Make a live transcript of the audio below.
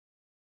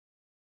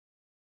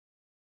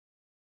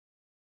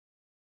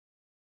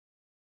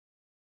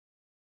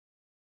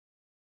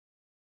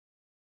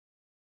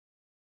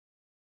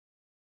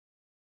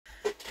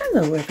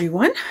Hello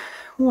everyone,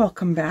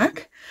 welcome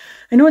back.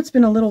 I know it's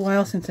been a little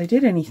while since I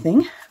did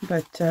anything,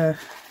 but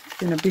it's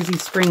been a busy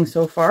spring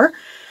so far.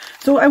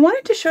 So I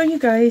wanted to show you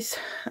guys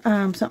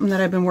something that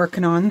I've been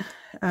working on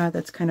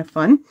that's kind of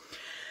fun.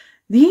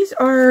 These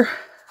are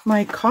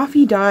my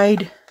coffee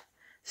dyed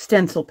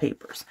stencil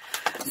papers.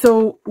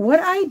 So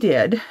what I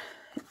did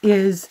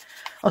is,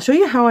 I'll show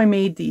you how I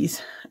made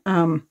these.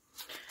 So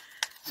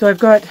I've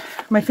got,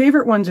 my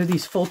favorite ones are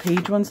these full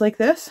page ones like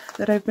this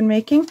that I've been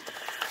making.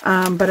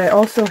 But I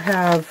also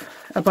have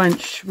a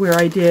bunch where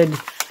I did,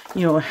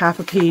 you know, half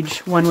a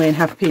page one way and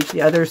half a page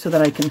the other so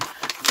that I can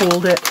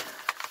fold it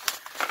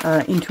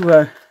into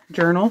a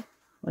journal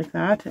like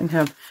that and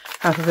have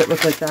half of it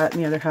look like that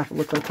and the other half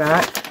look like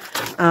that.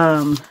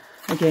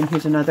 Again,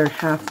 here's another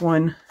half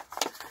one.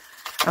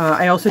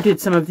 I also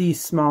did some of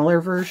these smaller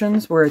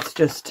versions where it's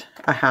just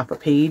a half a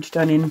page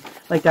done in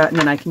like that, and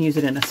then I can use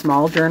it in a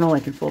small journal.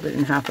 I can fold it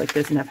in half like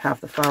this and have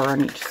half the flower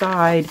on each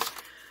side.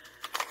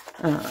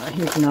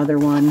 Here's another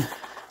one.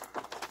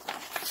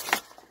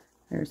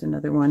 There's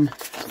another one.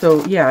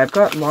 So yeah, I've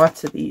got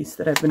lots of these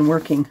that I've been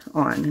working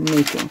on and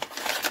making.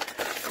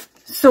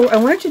 So I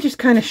wanted to just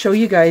kind of show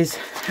you guys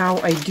how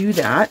I do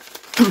that.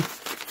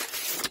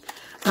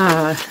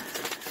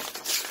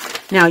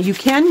 Now you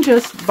can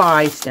just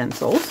buy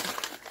stencils.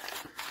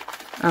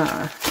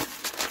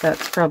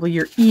 That's probably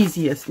your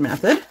easiest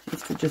method,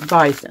 is to just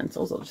buy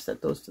stencils. I'll just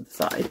set those to the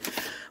side.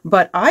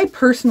 But I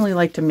personally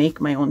like to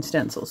make my own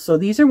stencils. So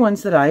these are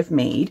ones that I've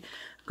made.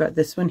 I've got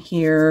this one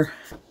here.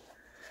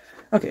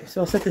 Okay,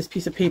 so I'll set this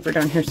piece of paper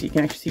down here so you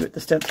can actually see what the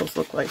stencils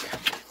look like.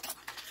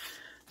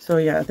 So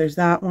yeah, there's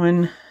that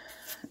one.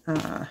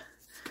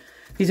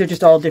 These are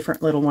just all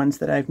different little ones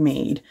that I've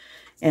made.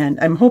 And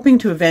I'm hoping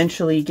to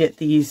eventually get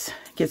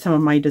some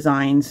of my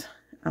designs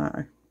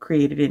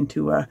created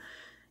into an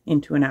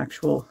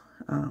actual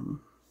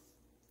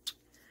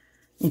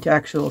into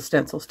actual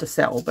stencils to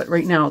sell. But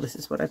right now this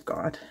is what I've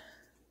got.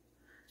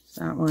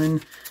 That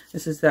one,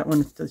 this is that one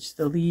with just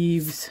the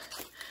leaves,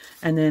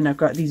 and then I've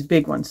got these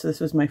big ones. So this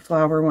was my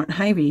flower one.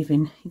 Hi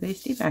Raven, you guys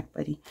stay back,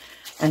 buddy.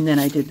 And then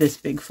I did this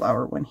big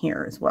flower one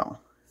here as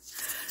well.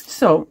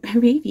 So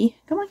Ravy,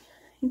 come on,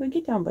 you gotta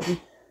get down,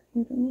 buddy.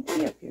 You don't need to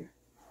be up here.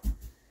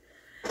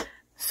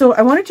 So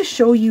I wanted to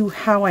show you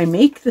how I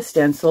make the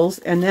stencils,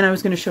 and then I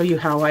was going to show you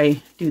how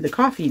I do the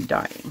coffee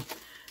dyeing.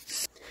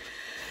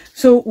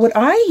 So what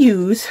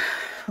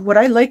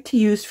I like to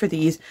use for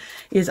these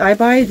is I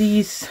buy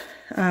these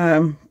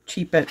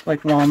cheap at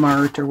like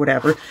Walmart or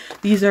whatever.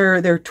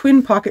 They're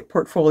twin pocket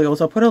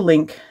portfolios. I'll put a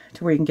link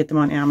to where you can get them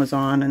on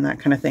Amazon and that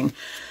kind of thing.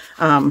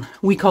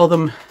 We call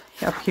them,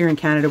 up here in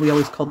Canada, we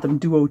always called them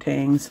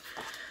duotangs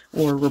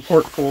or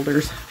report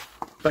folders.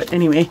 But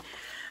anyway,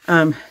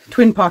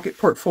 twin pocket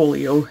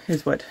portfolio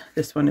is what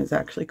this one is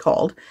actually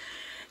called.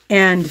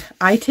 And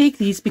I take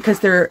these because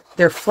they're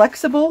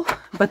flexible,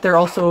 but they're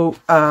also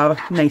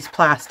nice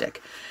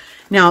plastic.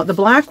 Now the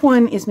black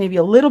one is maybe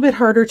a little bit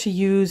harder to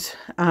use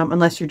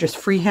unless you're just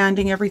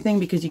freehanding everything,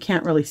 because you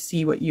can't really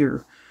see what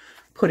you're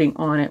putting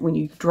on it when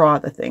you draw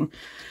the thing.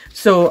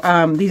 So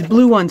these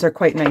blue ones are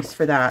quite nice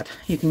for that.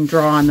 You can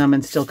draw on them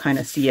and still kind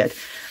of see it.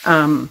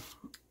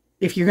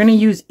 If you're going to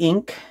use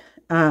ink,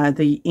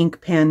 the ink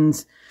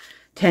pens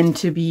tend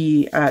to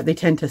be, they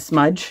tend to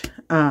smudge.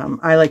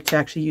 I like to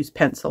actually use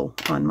pencil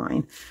on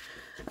mine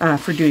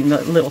for doing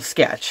the little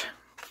sketch.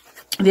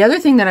 The other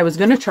thing that I was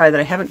going to try that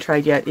I haven't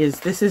tried yet is,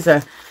 this is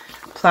a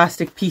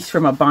plastic piece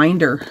from a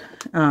binder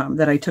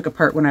that I took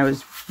apart when I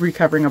was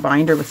recovering a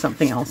binder with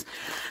something else.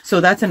 So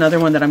that's another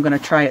one that I'm going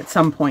to try at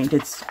some point.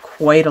 It's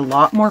quite a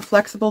lot more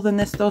flexible than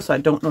this though, so I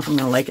don't know if I'm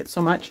going to like it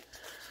so much.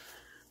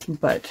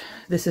 But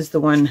this is the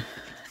one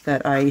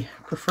that I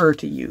prefer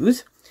to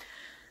use.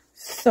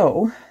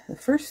 So the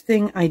first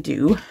thing I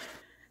do,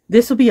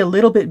 this will be a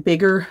little bit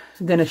bigger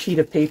than a sheet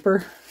of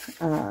paper,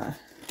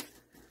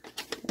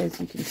 as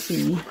you can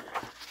see.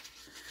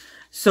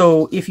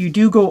 So if you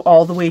do go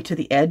all the way to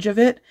the edge of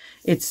it,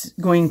 it's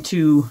going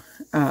to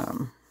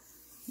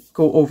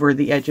go over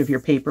the edge of your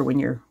paper when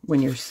you're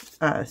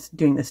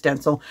doing the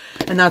stencil.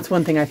 And that's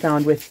one thing I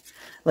found with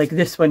like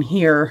this one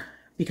here,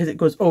 because it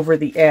goes over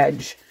the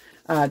edge,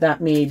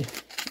 that made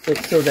it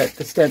so that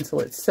the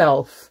stencil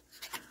itself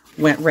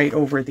went right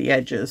over the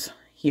edges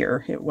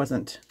here. It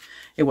wasn't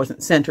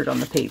centered on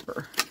the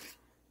paper.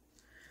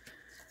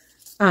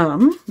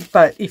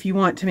 But if you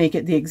want to make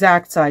it the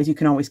exact size, you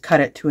can always cut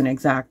it to an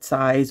exact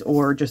size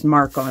or just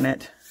mark on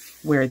it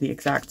where the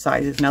exact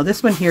size is. Now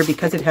this one here,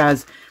 because it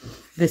has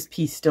this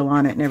piece still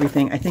on it and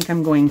everything, I think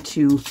I'm going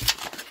to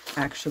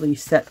actually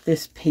set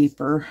this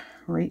paper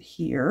right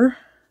here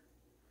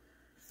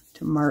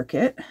to mark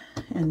it.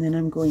 And then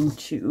I'm going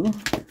to do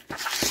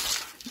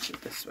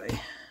it this way.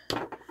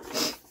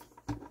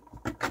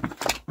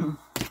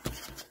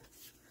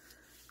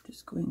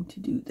 Just going to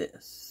do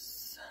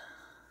this.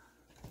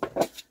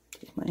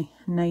 Take my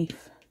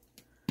knife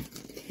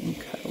and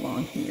cut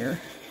along here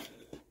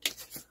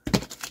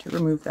to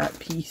remove that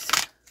piece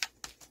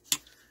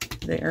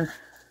there.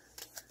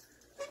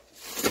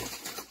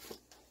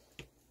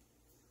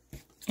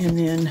 And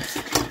then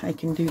I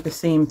can do the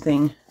same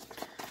thing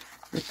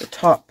with the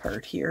top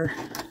part here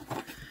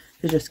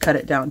to just cut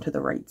it down to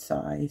the right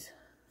size.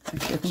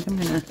 Actually, I think I'm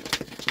going to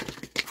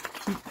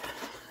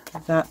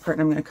keep that part,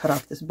 and I'm going to cut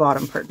off this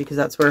bottom part because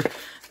that's where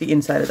the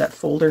inside of that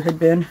folder had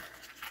been.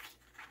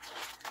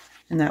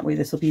 And that way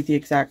this will be the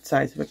exact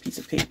size of a piece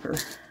of paper.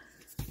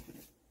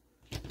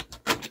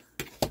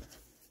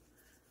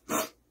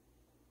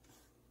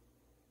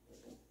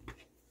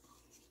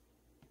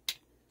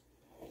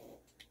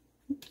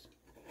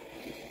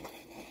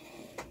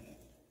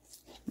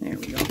 There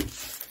we go.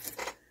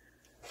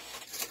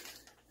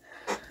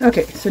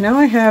 Okay, so now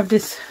I have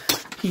this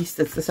piece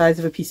that's the size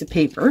of a piece of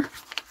paper.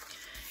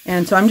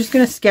 And so I'm just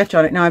going to sketch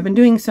on it. Now I've been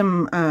doing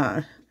some,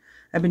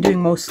 I've been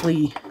doing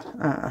mostly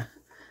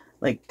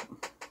like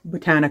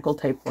botanical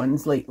type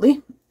ones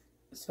lately.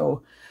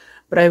 So,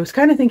 but I was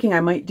kind of thinking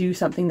I might do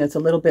something that's a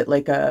little bit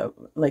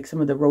like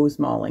some of the rose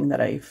mauling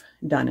that I've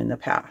done in the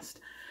past.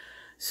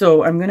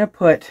 So I'm going to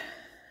put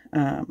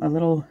a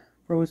little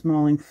rose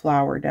mauling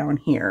flower down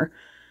here.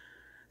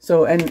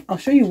 So, and I'll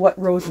show you what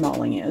rose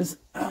mauling is.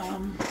 I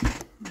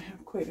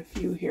have quite a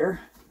few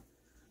here.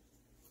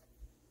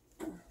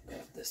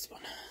 Grab this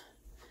one.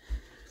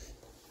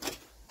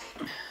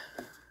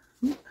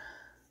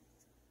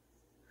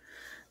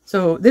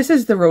 So this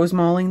is the rose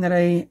mauling that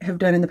I have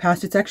done in the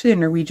past. It's actually a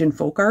Norwegian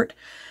folk art.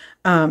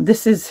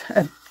 This is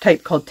a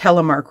type called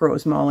telemark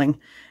rose mauling.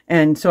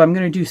 And so I'm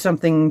going to do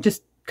something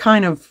just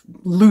kind of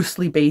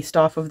loosely based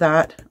off of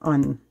that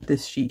on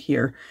this sheet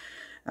here.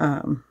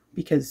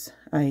 Because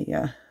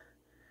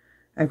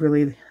I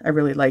really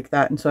like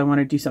that, and so I want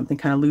to do something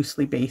kind of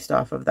loosely based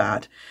off of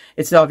that.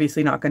 It's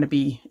obviously not going to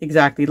be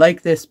exactly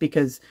like this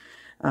because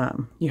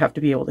you have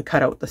to be able to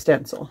cut out the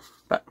stencil.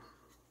 But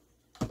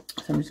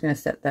so I'm just going to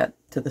set that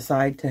to the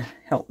side to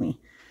help me.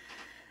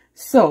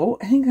 So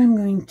I think I'm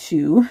going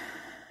to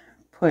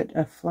put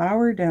a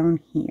flower down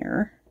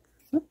here.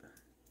 Now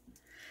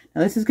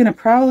this is going to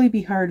probably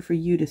be hard for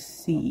you to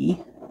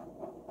see,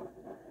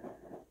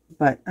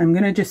 but I'm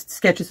going to just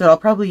sketch it. So I'll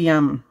probably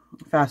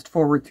fast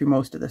forward through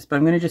most of this, but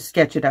I'm going to just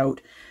sketch it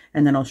out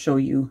and then I'll show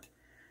you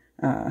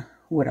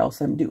what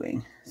else I'm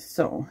doing.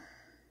 So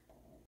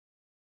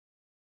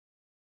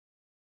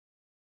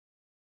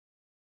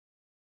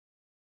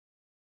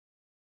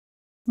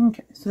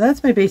okay, so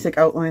that's my basic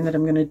outline that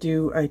I'm going to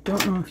do. I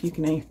don't know if you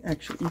can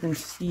actually even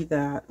see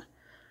that.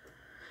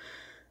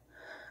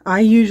 I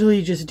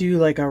usually just do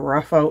like a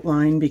rough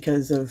outline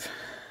because of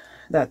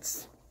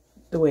that's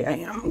the way I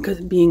am, because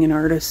of being an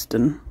artist,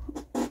 and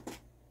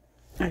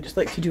I just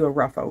like to do a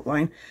rough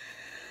outline.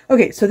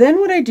 Okay, so then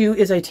what I do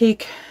is I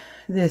take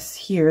this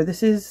here.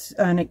 This is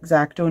an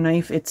X-Acto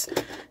knife. It's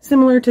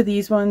similar to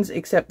these ones,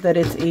 except that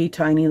it's a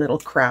tiny little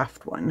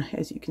craft one,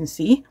 as you can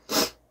see.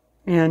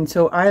 And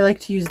so I like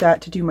to use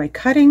that to do my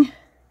cutting.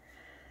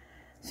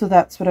 So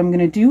that's what I'm going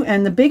to do.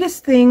 And the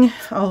biggest thing,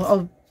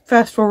 I'll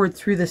fast forward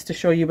through this to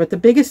show you, but the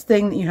biggest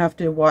thing that you have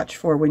to watch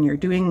for when you're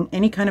doing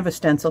any kind of a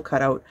stencil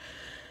cutout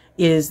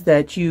is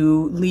that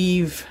you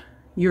leave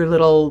your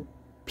little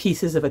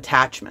pieces of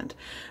attachment.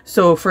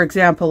 So for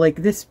example, like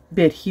this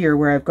bit here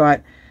where I've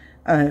got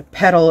a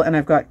petal and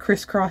I've got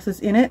crisscrosses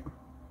in it,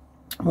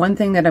 one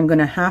thing that I'm going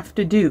to have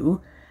to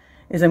do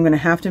is I'm going to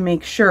have to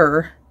make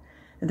sure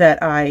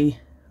that I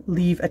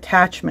leave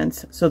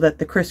attachments so that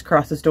the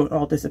crisscrosses don't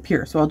all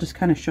disappear. So I'll just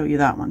kind of show you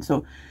that one.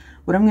 So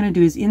what I'm going to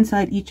do is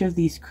inside each of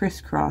these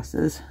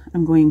crisscrosses,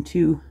 I'm going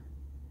to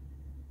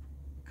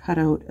cut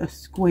out a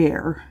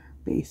square,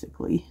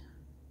 basically.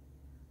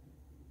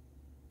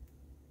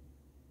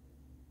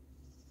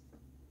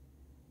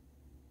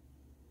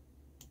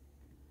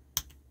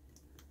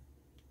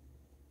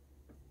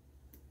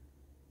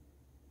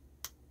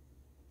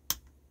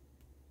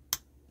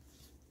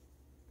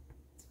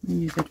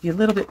 You have to be a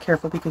little bit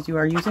careful because you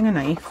are using a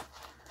knife.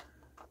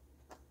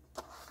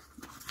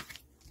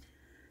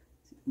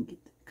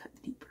 Get that cut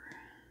deeper.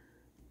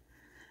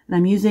 And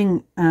I'm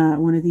using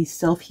one of these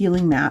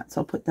self-healing mats.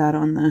 I'll put that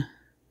on the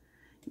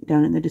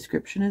down in the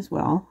description as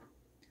well,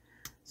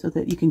 so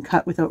that you can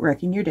cut without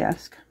wrecking your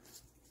desk.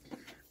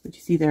 But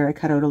you see there, I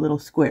cut out a little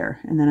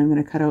square, and then I'm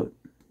going to cut out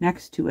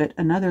next to it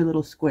another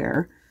little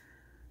square,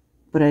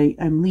 but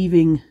I'm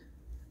leaving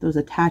those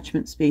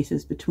attachment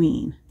spaces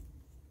between.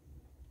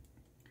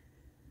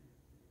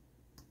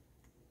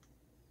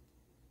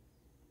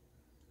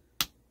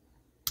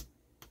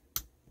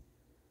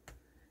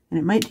 And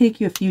it might take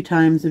you a few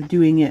times of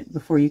doing it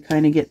before you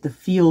kind of get the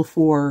feel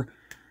for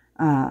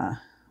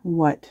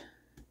what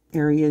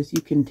areas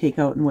you can take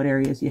out and what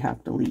areas you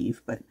have to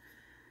leave. But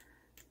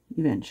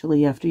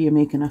eventually, after you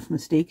make enough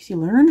mistakes, you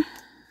learn.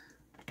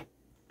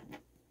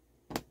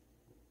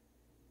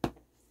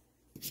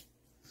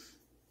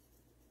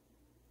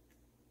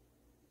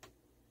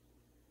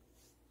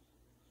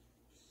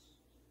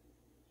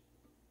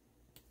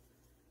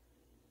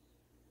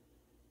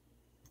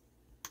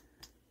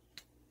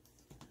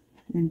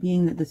 And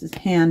being that this is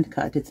hand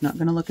cut, it's not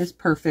going to look as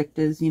perfect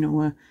as, you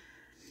know,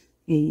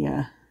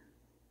 a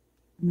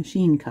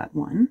machine cut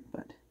one.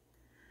 But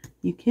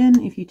you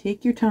can, if you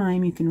take your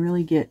time, you can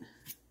really get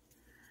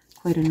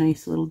quite a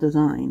nice little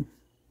design.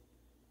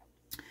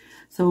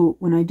 So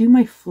when I do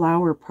my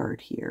flower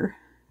part here,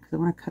 because I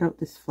want to cut out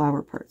this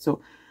flower part,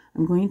 so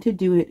I'm going to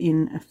do it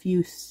in a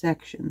few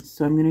sections.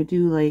 So I'm going to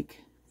do,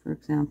 like, for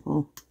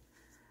example,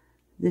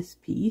 this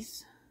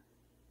piece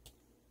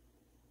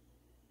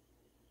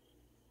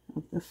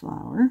of the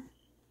flower.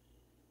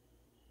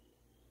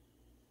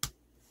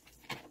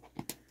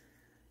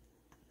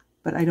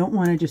 But I don't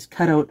want to just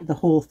cut out the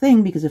whole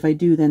thing, because if I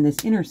do, then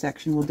this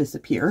intersection will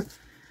disappear.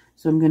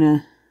 So I'm going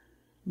to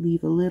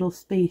leave a little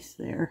space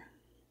there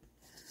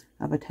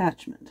of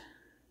attachment.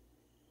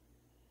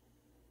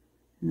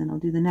 And then I'll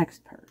do the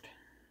next part.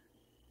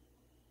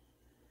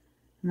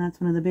 And that's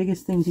one of the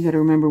biggest things you got to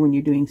remember when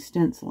you're doing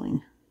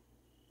stenciling.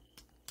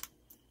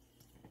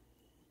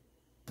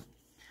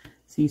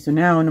 See, so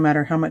now no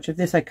matter how much of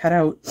this I cut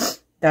out,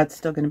 that's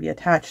still going to be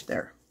attached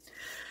there.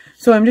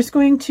 So I'm just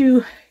going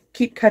to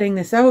keep cutting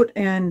this out,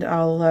 and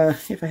I'll,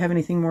 if I have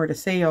anything more to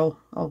say, I'll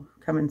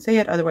come and say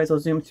it. Otherwise, I'll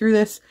zoom through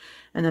this,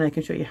 and then I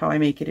can show you how I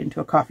make it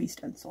into a coffee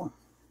stencil.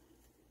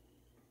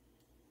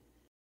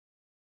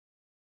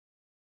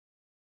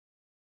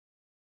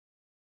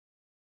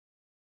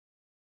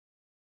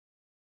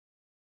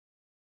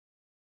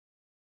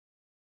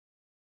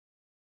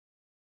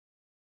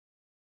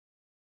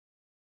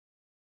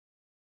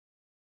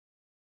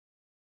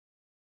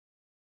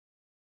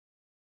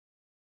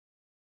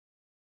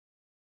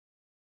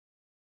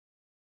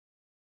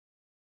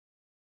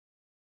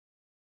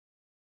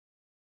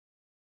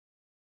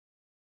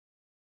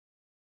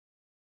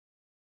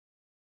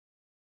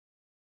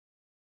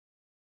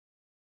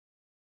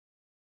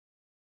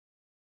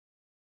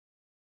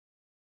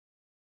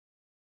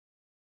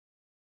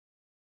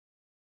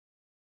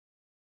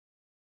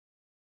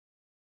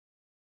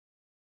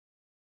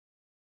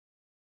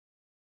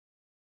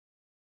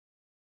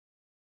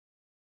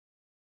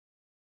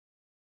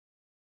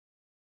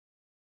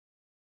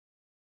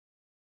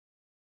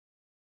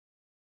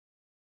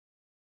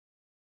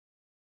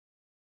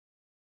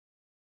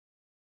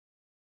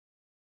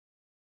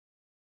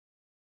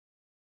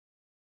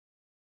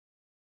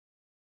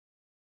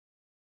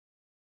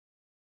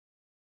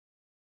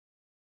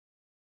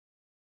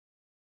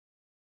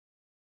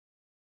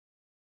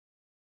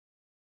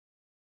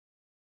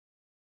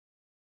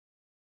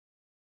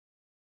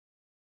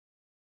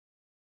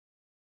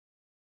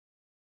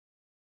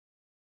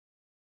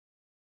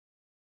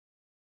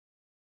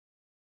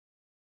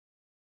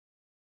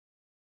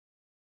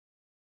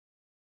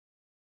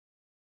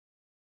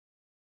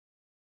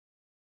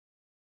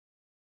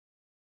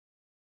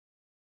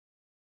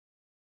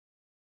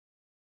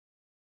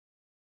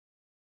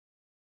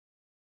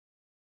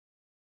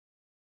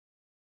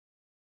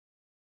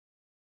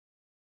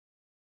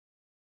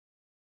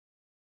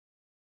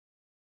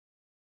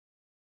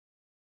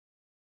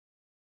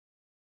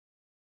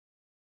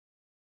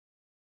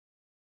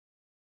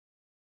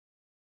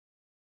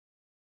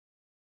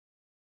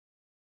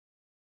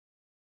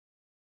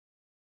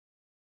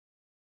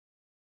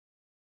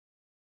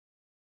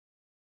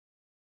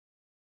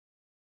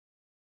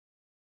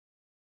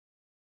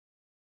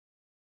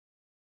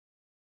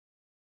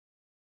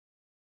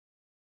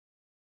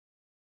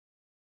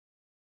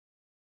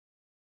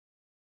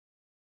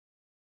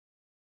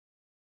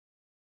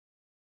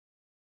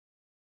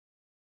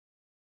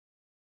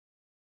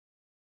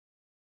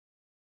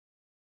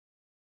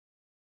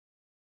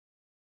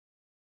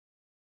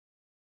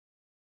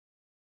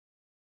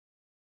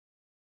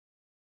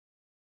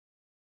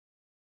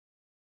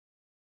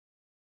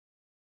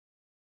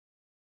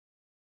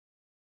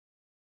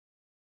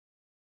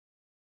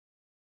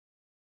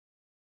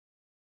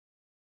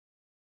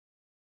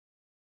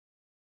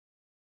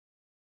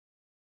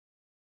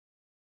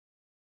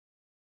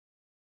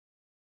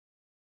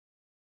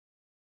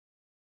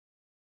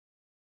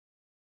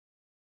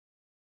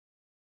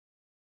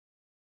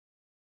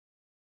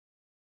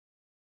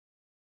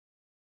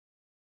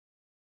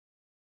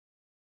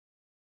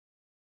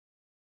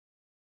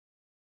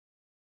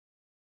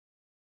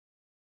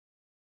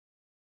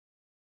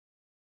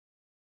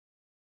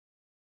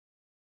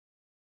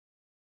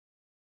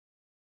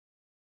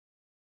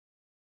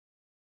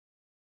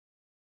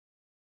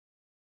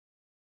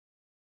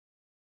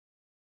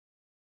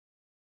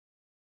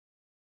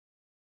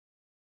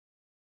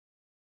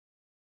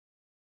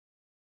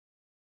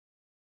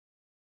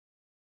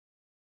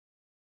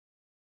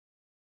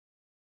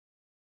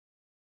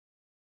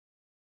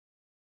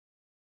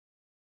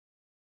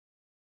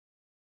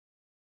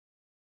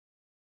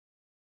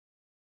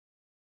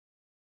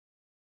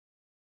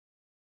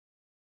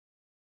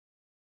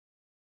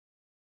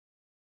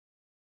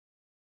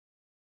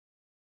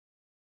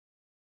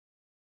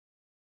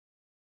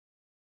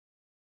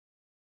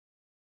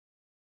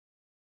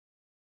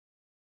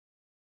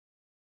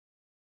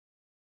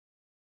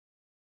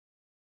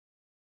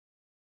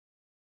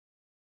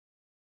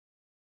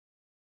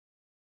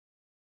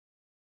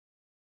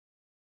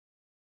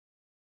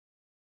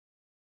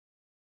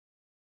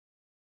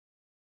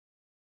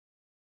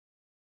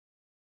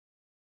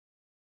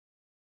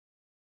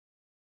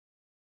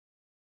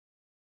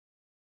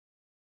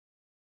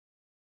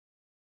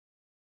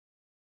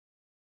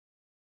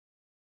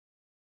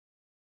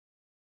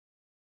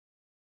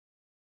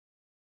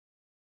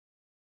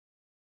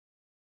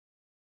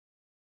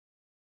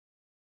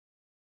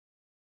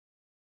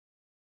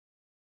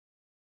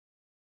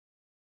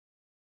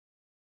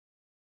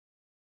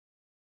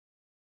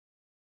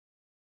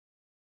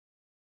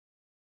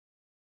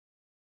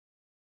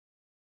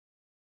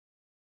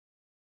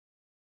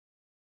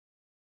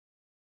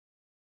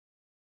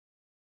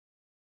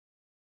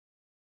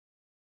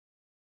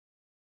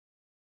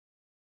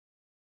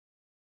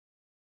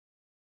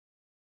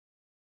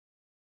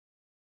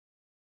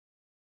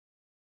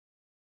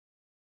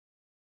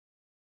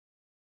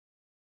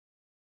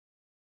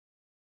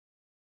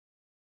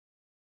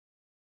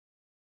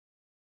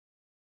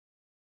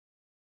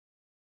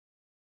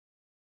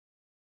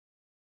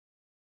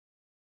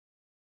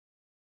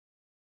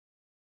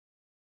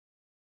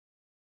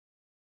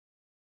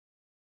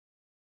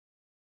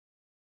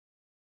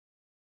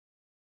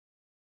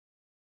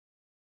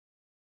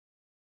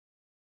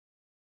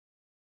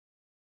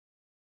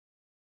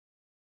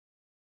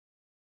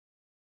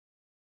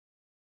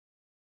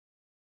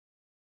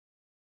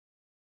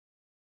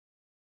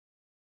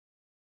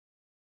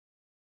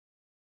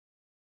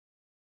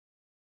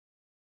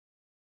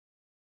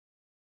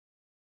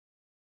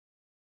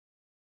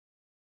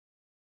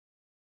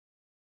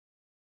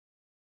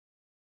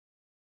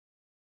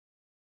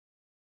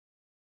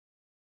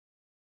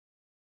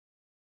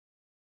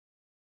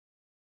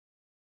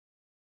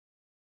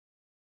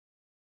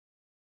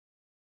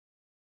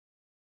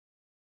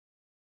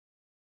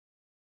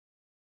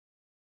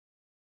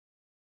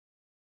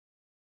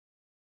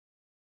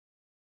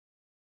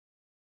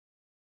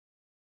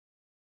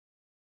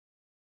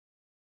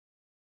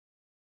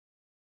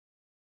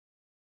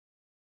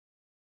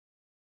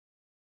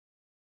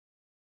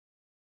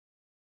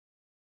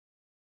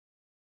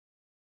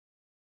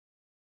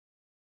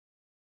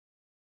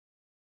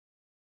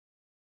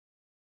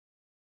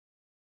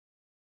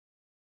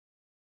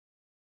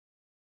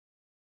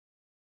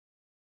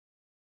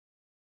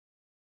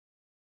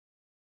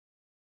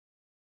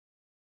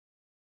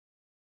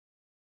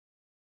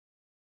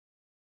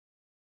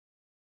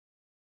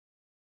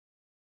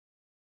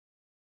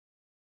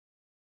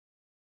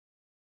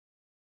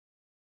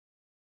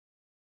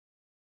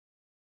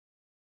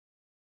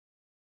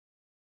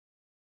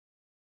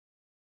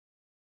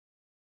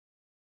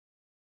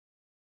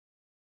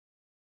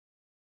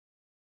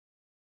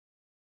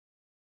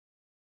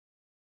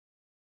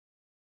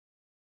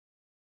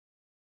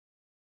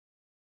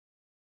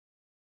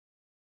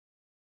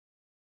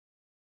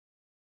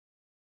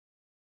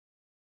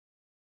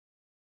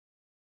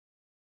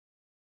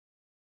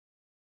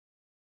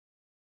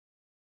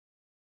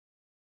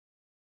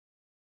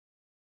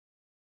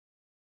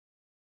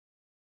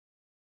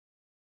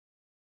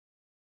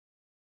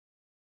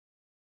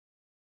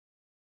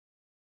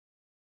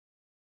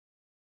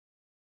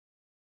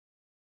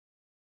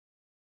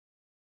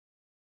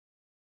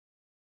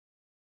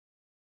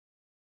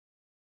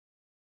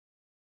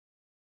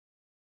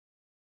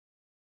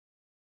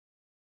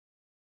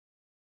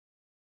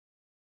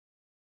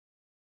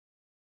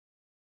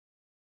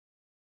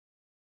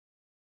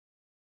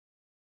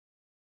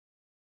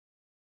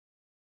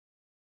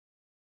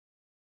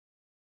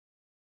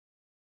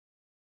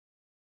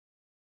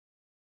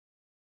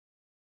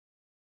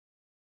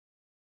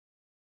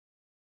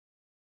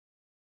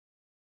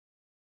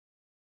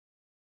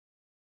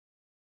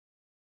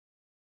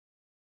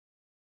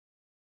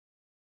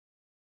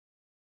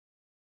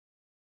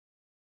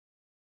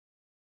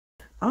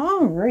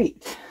 All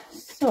right,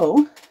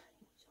 so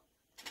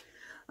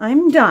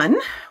I'm done.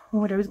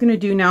 What I was going to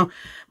do now,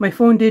 my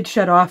phone did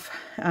shut off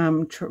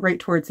right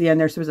towards the end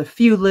there, so there's a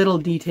few little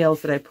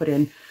details that I put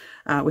in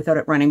without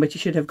it running, but you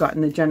should have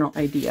gotten the general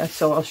idea.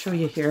 So I'll show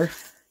you here.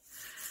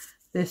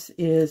 This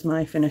is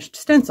my finished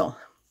stencil.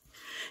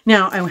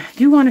 Now, I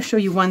do want to show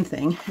you one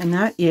thing, and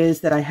that is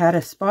that I had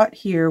a spot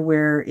here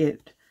where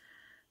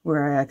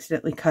I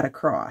accidentally cut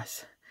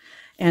across.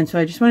 And so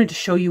I just wanted to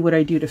show you what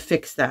I do to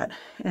fix that.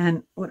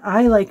 And what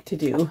I like to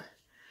do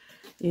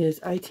is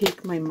I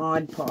take my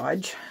Mod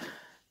Podge.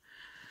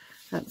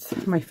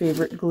 That's my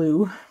favorite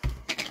glue.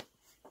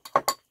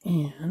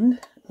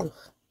 And deal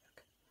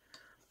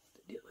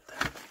with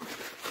that.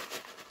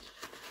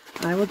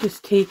 I will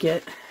just take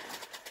it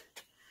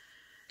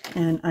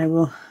and I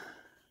will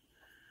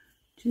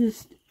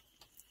just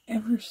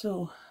ever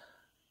so,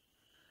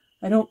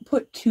 I don't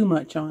put too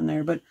much on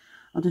there, but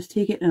I'll just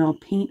take it and I'll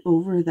paint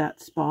over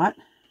that spot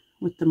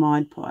with the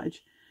Mod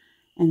Podge.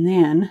 And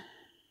then,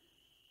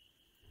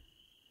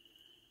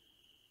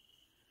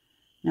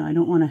 now I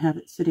don't want to have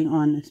it sitting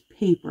on this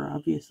paper,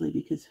 obviously,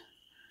 because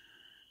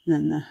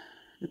then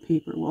the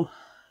paper will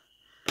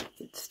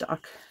get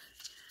stuck.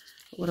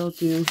 But what I'll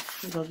do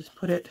is I'll just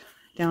put it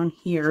down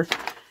here,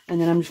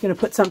 and then I'm just going to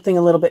put something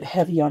a little bit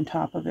heavy on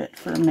top of it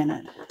for a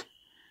minute.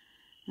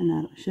 And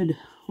that should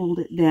hold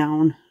it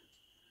down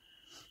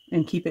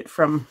and keep it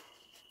from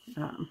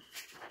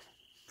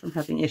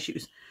having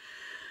issues.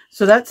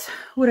 So that's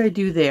what I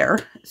do there.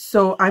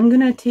 So I'm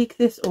going to take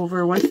this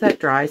over, once that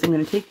dries, I'm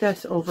going to take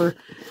this over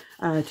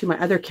to my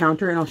other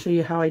counter, and I'll show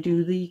you how I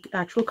do the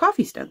actual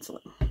coffee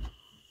stenciling.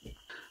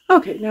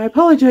 Okay, now I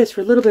apologize for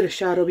a little bit of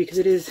shadow because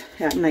it is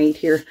at night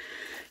here.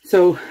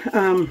 So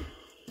I'm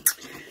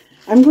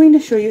going to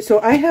show you, so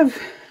I have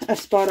a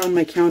spot on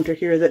my counter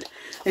here that,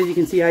 as you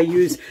can see, I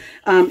use.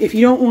 If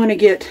you don't want to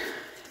get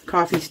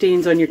coffee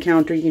stains on your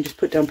counter, you can just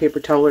put down paper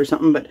towel or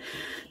something, but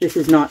this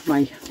is not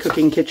my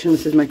cooking kitchen,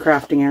 this is my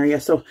crafting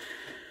area. So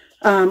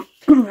I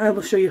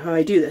will show you how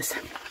I do this.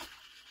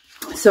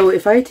 So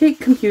if I take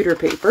computer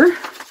paper,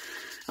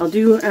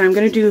 and I'm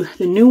going to do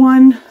the new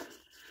one,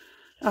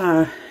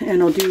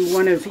 and I'll do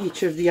one of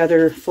each of the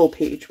other full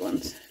page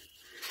ones,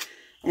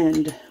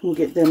 and we'll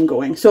get them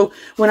going. So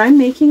when I'm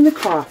making the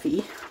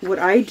coffee, what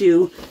I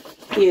do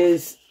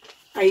is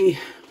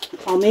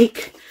I'll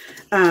make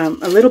a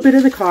little bit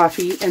of the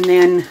coffee, and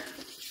then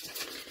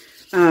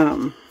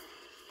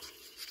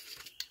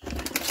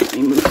let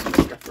me move some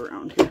stuff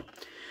around here.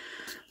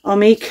 I'll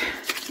make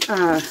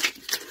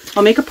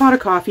a pot of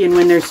coffee, and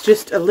when there's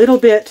just a little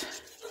bit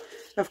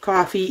of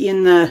coffee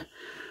in the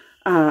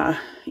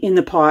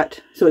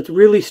pot, so it's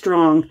really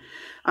strong,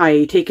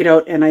 I take it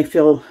out and I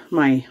fill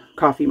my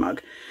coffee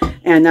mug,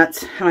 and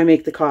that's how I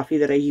make the coffee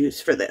that I use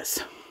for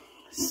this.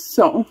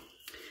 So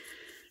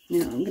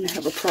now I'm going to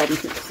have a problem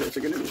here because those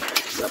are going to be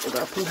doubled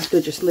up. I'll have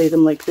to just lay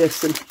them like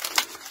this, and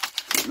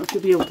I don't know if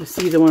you'll be able to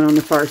see the one on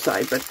the far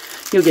side, but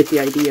you'll get the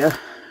idea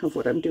of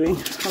what I'm doing.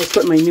 I'll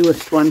put my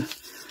newest one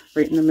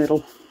right in the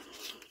middle.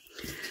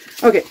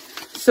 Okay,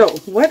 so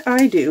what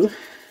I do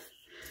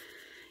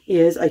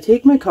is I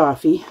take my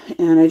coffee,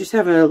 and I just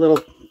have a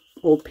little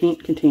old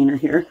paint container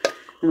here,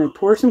 and I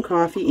pour some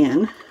coffee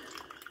in. You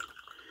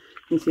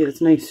can see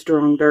it's nice,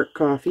 strong, dark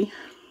coffee.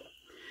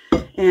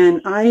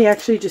 And I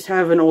actually just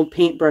have an old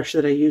paintbrush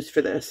that I use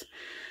for this.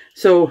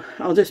 So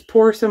I'll just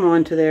pour some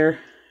onto there,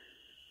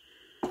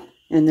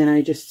 and then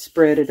I just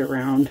spread it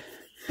around.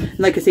 And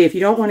like I say, if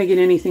you don't want to get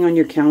anything on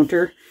your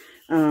counter,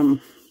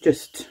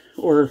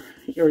 or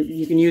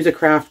you can use a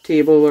craft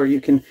table, or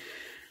you can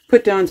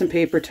put down some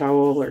paper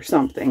towel or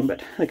something.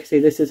 But like I say,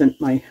 this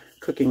isn't my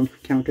cooking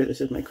counter,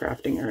 this is my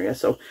crafting area.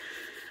 So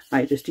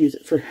I just use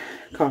it for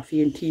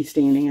coffee and tea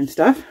staining and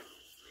stuff.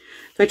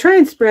 So I try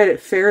and spread it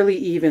fairly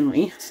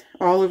evenly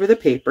all over the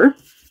paper.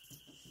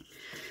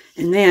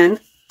 And then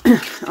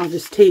I'll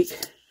just take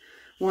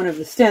one of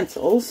the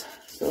stencils.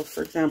 So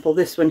for example,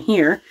 this one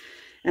here,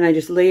 and I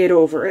just lay it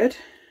over it.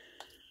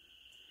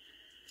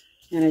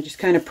 And I just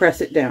kind of press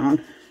it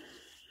down.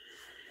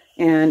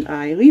 And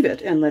I leave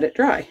it and let it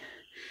dry.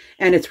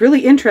 And it's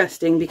really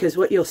interesting because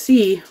what you'll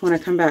see when I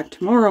come back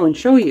tomorrow and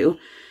show you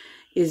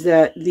is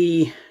that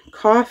the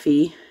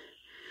coffee,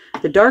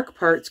 the dark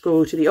parts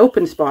go to the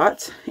open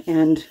spots,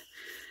 and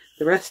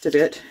the rest of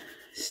it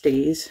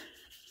stays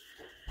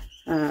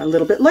a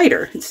little bit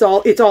lighter. It's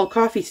all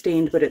coffee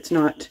stained, but it's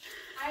not.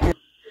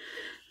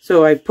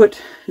 So I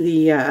put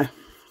the I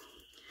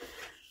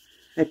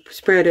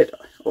spread it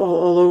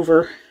all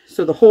over,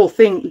 so the whole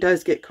thing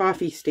does get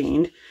coffee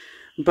stained,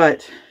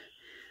 but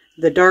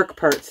the dark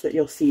parts that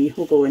you'll see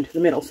will go into the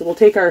middle. So we'll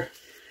take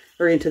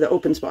into the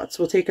open spots.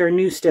 We'll take our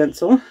new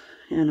stencil,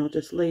 and I'll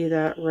just lay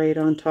that right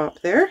on top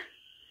there.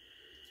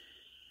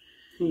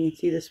 And you can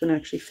see this one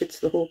actually fits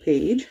the whole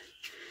page.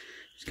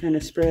 Just kind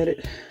of spread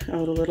it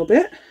out a little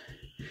bit.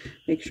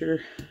 Make sure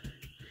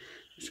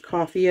there's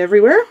coffee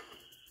everywhere.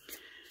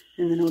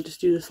 And then I'll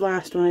just do this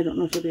last one. I don't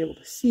know if you'll be able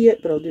to see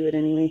it, but I'll do it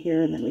anyway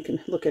here, and then we can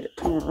look at it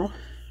tomorrow.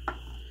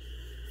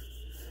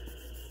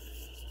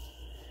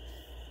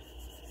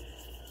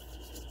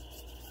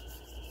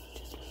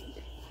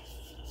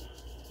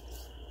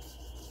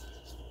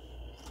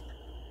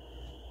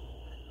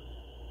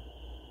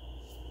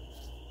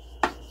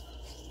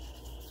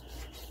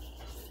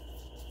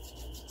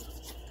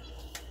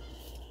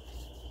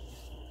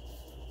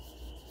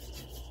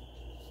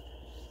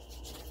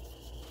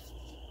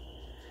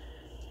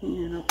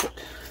 And I'll put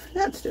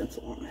that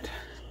stencil on it.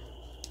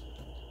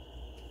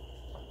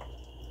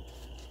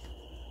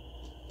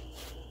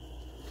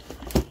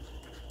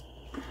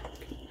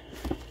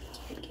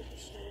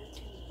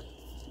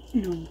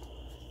 No.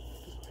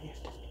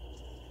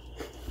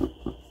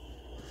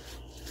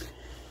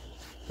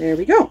 There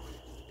we go.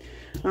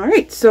 All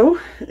right, so,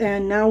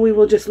 and now we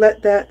will just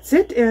let that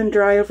sit and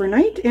dry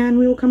overnight, and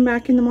we will come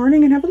back in the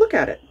morning and have a look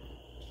at it.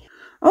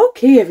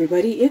 Okay,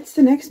 everybody, it's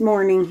the next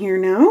morning here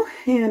now,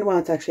 and well,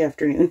 it's actually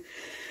afternoon,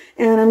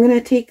 and I'm going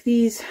to take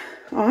these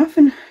off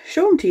and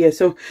show them to you.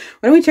 So why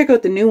don't we check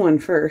out the new one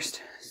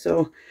first.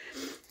 So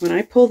when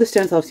I pull the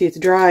stencil off, see it's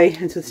dry,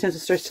 and so the stencil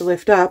starts to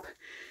lift up,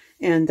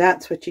 and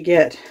that's what you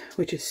get,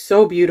 which is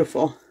so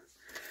beautiful.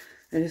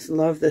 I just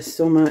love this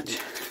so much.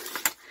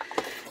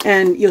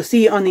 And you'll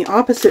see on the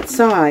opposite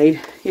side,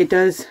 it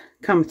does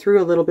come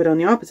through a little bit on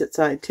the opposite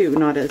side too,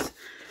 not as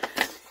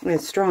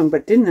strong,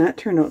 but didn't that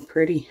turn out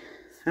pretty?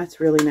 That's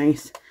really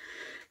nice.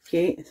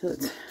 Okay, so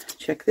let's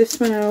check this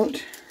one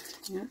out.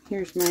 Yeah,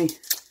 here's my,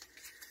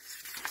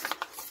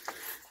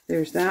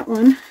 there's that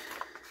one.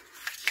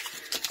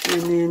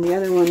 And then the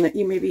other one that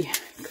you maybe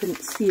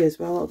couldn't see as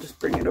well, I'll just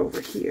bring it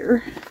over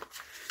here.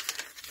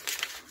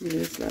 It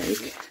is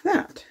like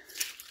that.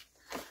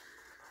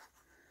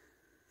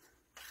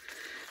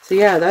 So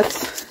yeah,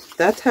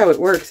 that's how it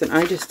works, and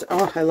I just,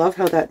 oh, I love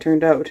how that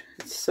turned out.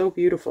 It's so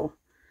beautiful.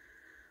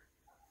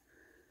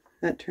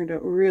 That turned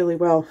out really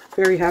well.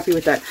 Very happy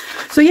with that.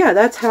 So yeah,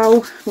 that's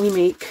how we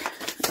make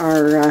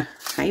our,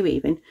 hi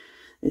Raven.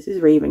 This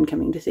is Raven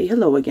coming to say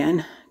hello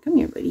again. Come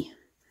here, buddy.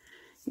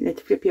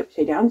 Let's flip you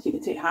upside down so you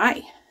can say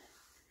hi.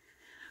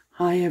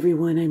 Hi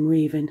everyone, I'm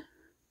Raven.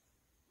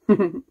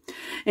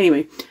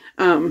 Anyway,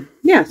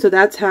 yeah, so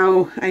that's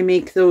how I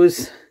make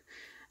those,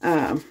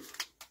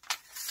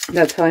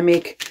 that's how I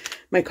make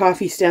my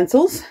coffee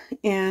stencils,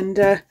 and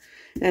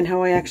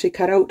how I actually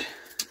cut out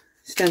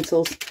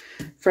stencils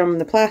from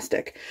the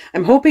plastic.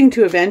 I'm hoping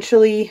to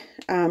eventually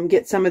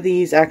get some of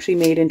these actually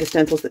made into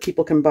stencils that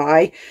people can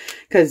buy,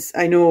 because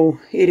I know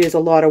it is a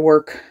lot of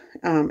work,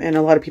 and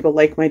a lot of people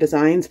like my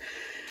designs,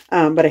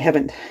 but I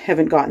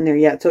haven't gotten there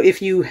yet. So if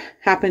you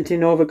happen to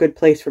know of a good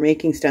place for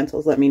making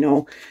stencils, let me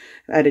know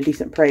at a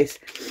decent price,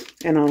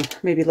 and I'll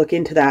maybe look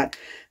into that,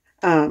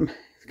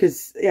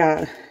 because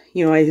yeah,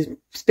 you know, I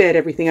sped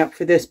everything up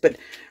for this, but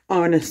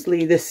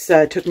honestly, this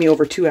took me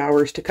over 2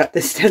 hours to cut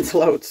this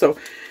stencil out. So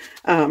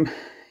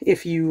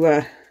if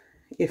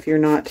you're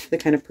not the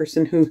kind of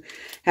person who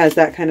has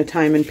that kind of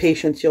time and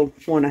patience, you'll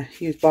want to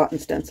use bought-in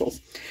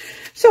stencils.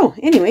 So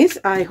anyways,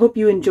 I hope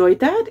you enjoyed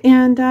that,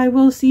 and I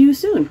will see you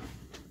soon.